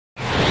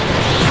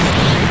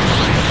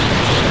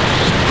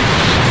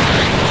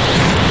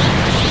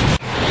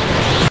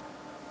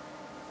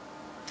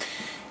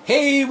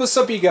Hey, what's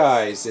up you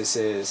guys? This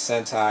is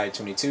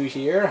Sentai22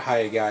 here. How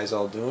you guys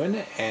all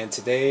doing? And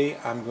today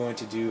I'm going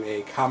to do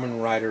a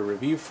Kamen Rider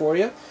review for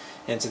you.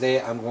 And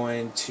today I'm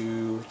going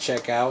to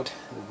check out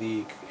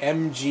the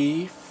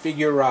MG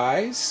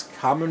Figrerise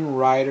Kamen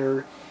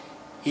Rider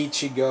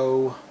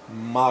Ichigo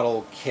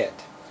model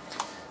kit.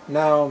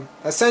 Now,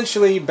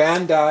 essentially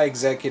Bandai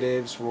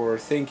executives were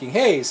thinking,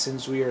 hey,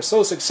 since we are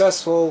so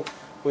successful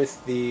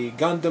with the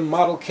Gundam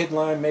model kit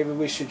line, maybe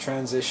we should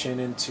transition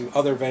into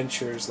other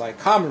ventures like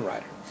Kamen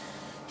Rider.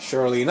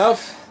 Surely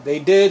enough, they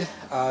did.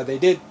 They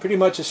did pretty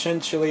much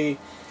essentially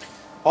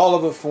all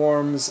of the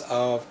forms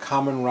of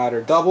Kamen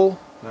Rider Double.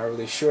 Not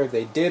really sure if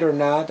they did or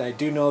not. I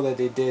do know that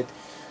they did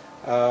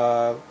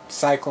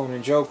Cyclone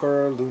and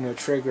Joker, Luna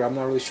Trigger. I'm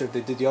not really sure if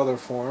they did the other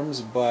forms,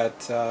 but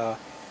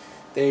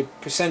they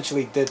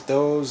essentially did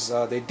those.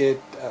 They did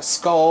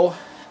Skull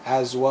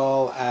as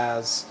well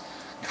as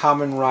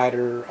Kamen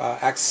Rider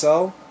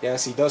XL.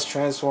 Yes, he does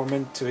transform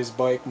into his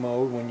bike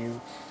mode when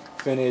you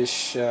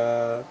finish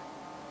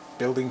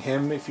building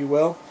him, if you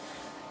will.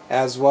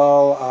 As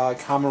well,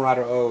 Kamen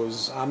Rider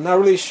O's. I'm not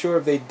really sure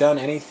if they've done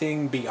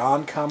anything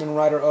beyond Kamen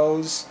Rider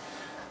O's.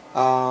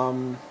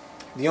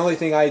 The only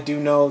thing I do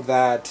know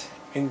that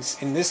in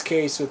this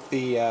case with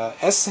the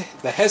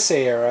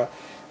Heisei era,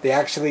 they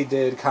actually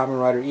did Kamen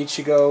Rider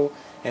Ichigo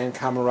and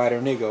Kamen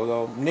Rider Nigo.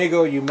 Though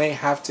Nigo, you may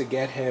have to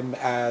get him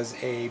as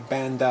a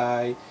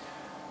Bandai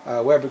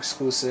web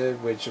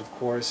exclusive, which of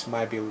course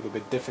might be a little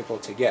bit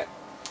difficult to get.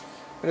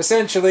 But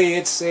essentially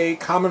it's a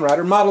Kamen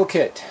Rider model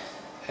kit,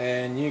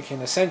 and you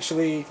can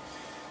essentially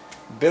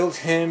build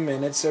him,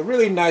 and it's a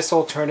really nice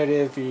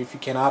alternative if you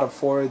cannot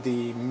afford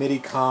the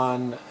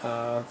Midicon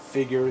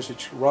figures,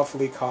 which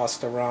roughly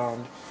cost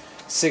around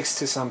 $600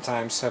 to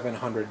sometimes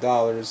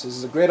 $700. This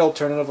is a great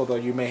alternative, although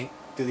you may,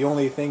 the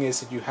only thing is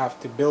that you have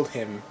to build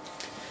him.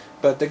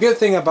 But the good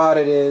thing about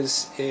it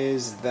is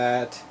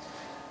that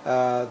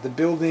the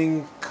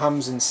building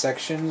comes in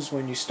sections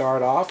when you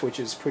start off, which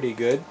is pretty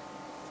good.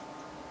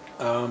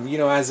 You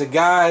know, as a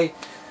guy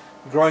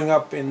growing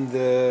up in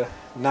the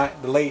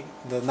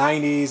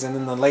 90s and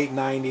in the late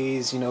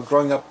 90s, you know,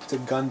 growing up to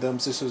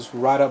Gundams, this was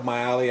right up my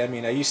alley. I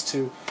mean, I used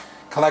to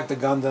collect the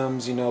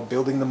Gundams, you know,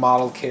 building the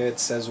model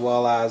kits, as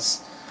well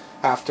as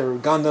after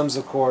Gundams,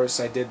 of course,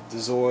 I did the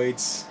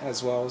Zoids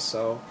as well.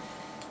 So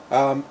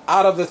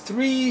out of the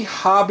three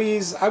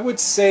hobbies, I would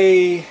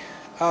say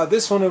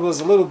this one, it was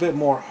a little bit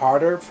more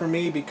harder for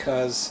me,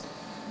 because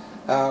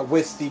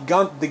with the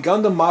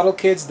Gundam model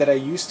kits that I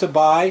used to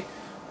buy,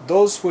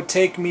 those would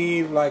take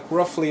me like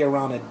roughly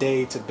around a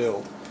day to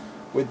build.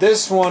 With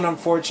this one,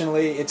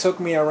 unfortunately, it took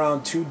me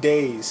around 2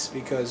 days,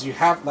 because you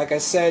have, like I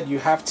said, you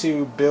have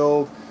to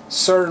build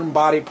certain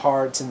body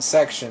parts in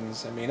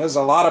sections. I mean, there's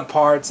a lot of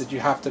parts that you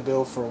have to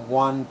build for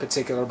one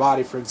particular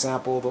body. For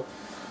example,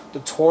 the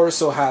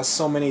torso has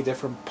so many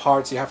different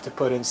parts you have to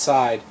put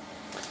inside,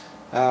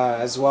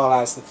 as well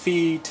as the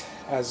feet,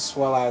 as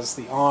well as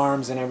the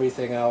arms and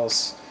everything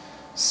else.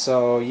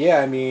 So yeah,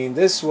 I mean,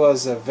 this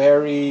was a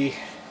very,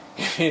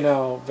 you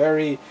know,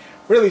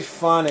 really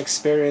fun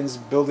experience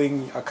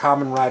building a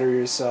Kamen Rider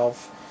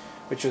yourself,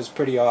 which was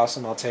pretty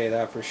awesome, I'll tell you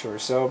that for sure.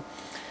 So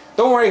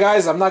don't worry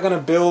guys, I'm not going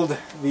to build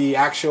the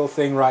actual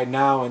thing right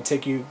now and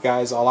take you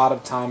guys a lot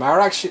of time. I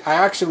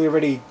actually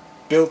already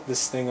built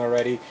this thing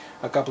already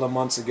a couple of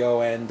months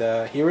ago,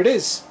 and here it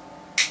is.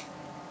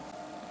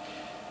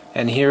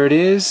 And here it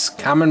is,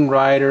 Kamen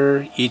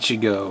Rider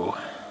Ichigo.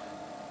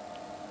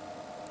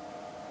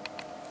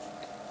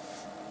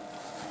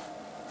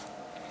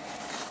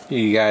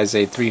 You guys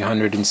a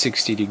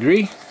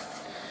 360-degree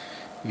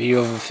view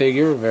of the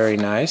figure, very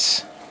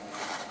nice.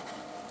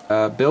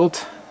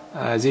 Built,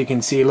 as you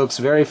can see, looks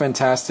very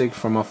fantastic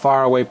from a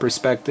faraway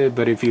perspective,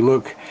 but if you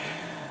look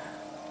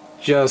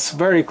just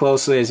very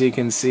closely, as you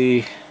can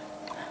see,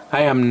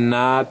 I am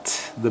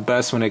not the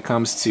best when it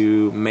comes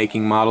to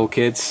making model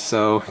kits,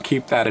 so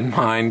keep that in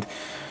mind.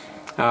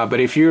 But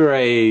if you're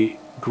a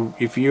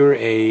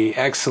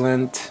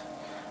excellent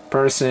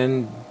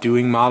person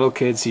doing model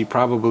kits, you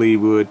probably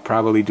would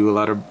do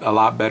a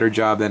lot better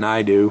job than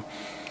I do.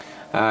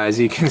 As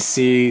you can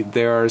see,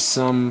 there are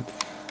some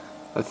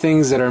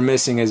things that are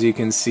missing. As you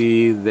can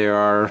see, there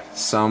are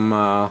some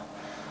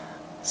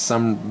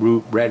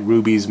red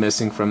rubies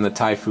missing from the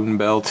Typhoon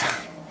belt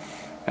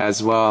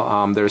as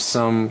well. There's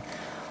some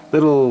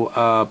little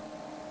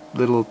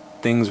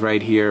things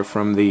right here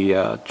from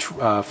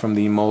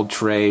the mold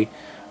tray,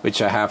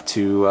 which I have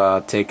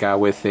to take out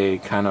with a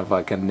kind of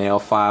like a nail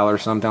file or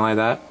something like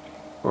that,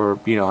 or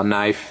you know, a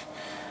knife.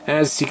 And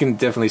as you can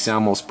definitely see, I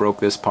almost broke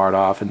this part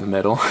off in the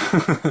middle.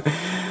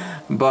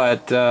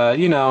 But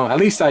you know, at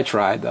least I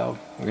tried though.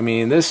 I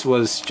mean, this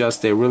was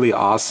just a really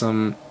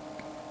awesome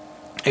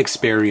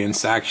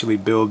experience to actually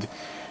build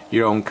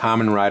your own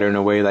Kamen Rider in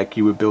a way like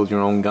you would build your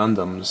own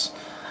Gundams.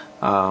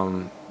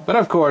 But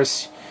of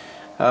course,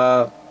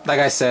 like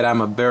I said,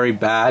 I'm very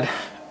bad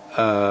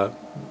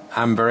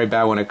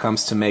when it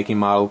comes to making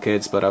model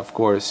kits, but of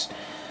course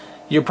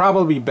you're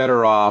probably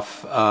better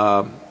off.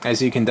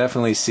 As you can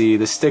definitely see,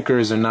 the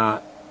stickers are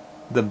not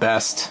the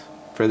best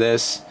for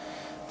this.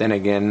 Then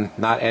again,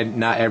 not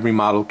every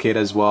model kit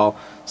as well.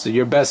 So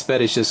your best bet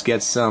is just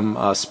get some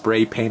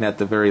spray paint at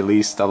the very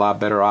least. A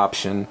lot better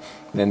option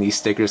than these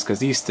stickers, because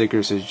these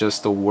stickers is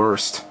just the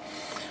worst.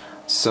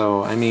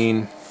 So I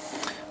mean,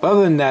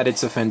 other than that,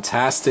 it's a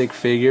fantastic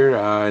figure.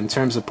 In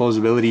terms of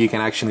posability, you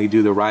can actually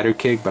do the rider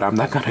kick, but I'm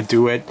not gonna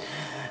do it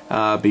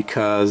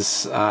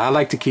because I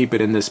like to keep it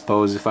in this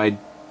pose. If I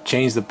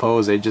change the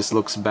pose, it just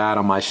looks bad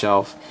on my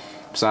shelf,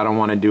 so I don't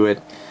want to do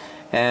it.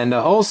 And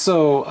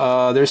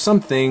also, there's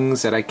some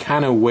things that I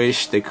kind of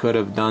wish they could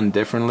have done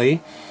differently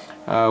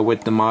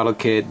with the model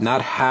kit.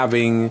 Not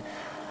having,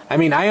 I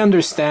mean, I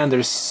understand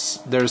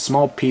there's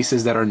small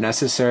pieces that are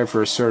necessary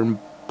for a certain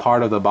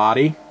part of the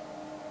body,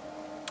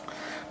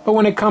 but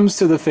when it comes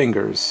to the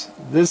fingers,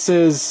 this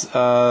is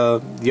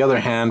the other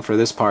hand for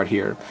this part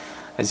here.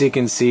 As you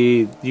can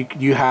see,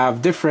 you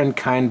have different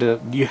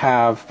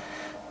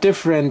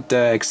different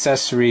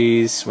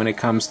accessories when it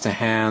comes to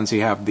hands.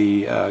 You have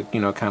the you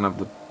know, kind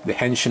of the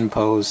henshin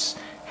pose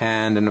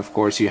hand, and of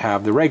course you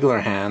have the regular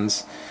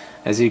hands.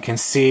 As you can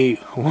see,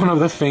 one of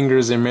the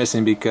fingers are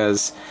missing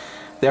because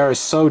they are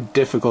so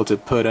difficult to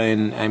put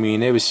in. I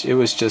mean, it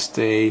was just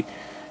a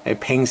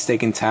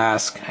painstaking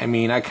task. I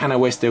mean, I kind of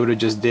wish they would have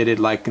just did it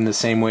like in the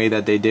same way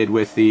that they did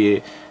with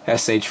the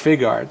SH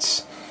Fig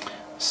Arts.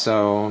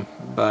 So,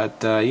 but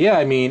yeah,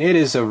 I mean, it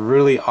is a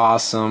really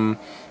awesome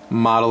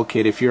model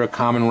kit. If you're a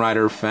Kamen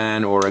Rider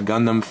fan or a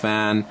Gundam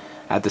fan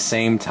at the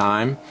same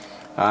time,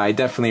 I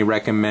definitely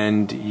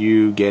recommend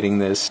you getting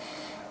this.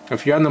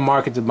 If you're on the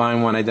market to buy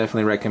one, I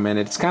definitely recommend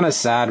it. It's kind of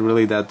sad,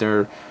 really, that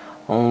they're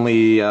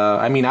only.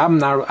 I mean,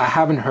 I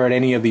haven't heard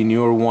any of the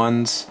newer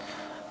ones,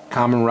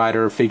 Kamen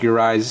Rider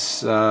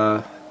Figrerise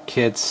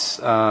kits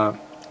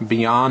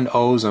beyond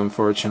O's,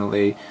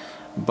 unfortunately.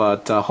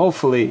 But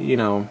hopefully, you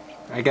know,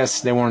 I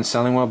guess they weren't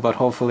selling well, but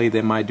hopefully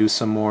they might do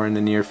some more in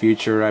the near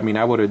future. I mean,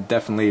 I would have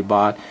definitely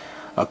bought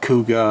a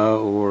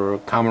Kuga or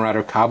Kamen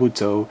Rider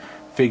Kabuto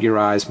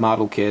Figurize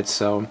model kit.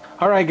 So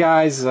alright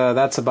guys,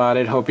 that's about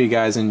it. Hope you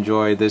guys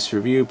enjoyed this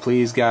review.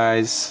 Please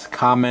guys,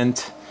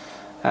 comment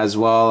as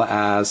well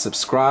as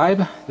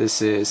subscribe.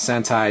 This is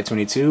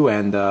Sentai22,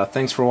 and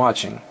thanks for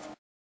watching.